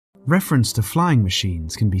Reference to flying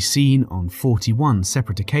machines can be seen on 41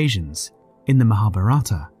 separate occasions in the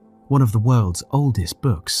Mahabharata, one of the world's oldest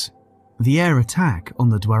books. The air attack on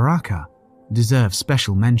the Dwaraka deserves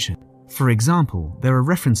special mention. For example, there are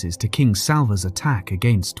references to King Salva's attack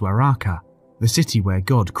against Dwaraka, the city where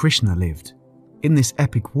god Krishna lived. In this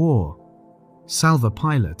epic war, Salva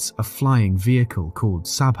pilots a flying vehicle called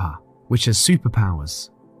Saubha, which has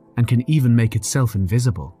superpowers and can even make itself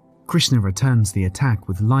invisible. Krishna returns the attack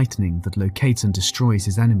with lightning that locates and destroys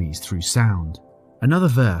his enemies through sound. Another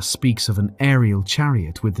verse speaks of an aerial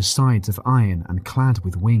chariot with the sides of iron and clad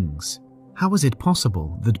with wings. How is it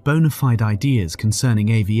possible that bona fide ideas concerning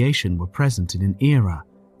aviation were present in an era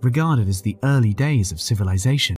regarded as the early days of civilization?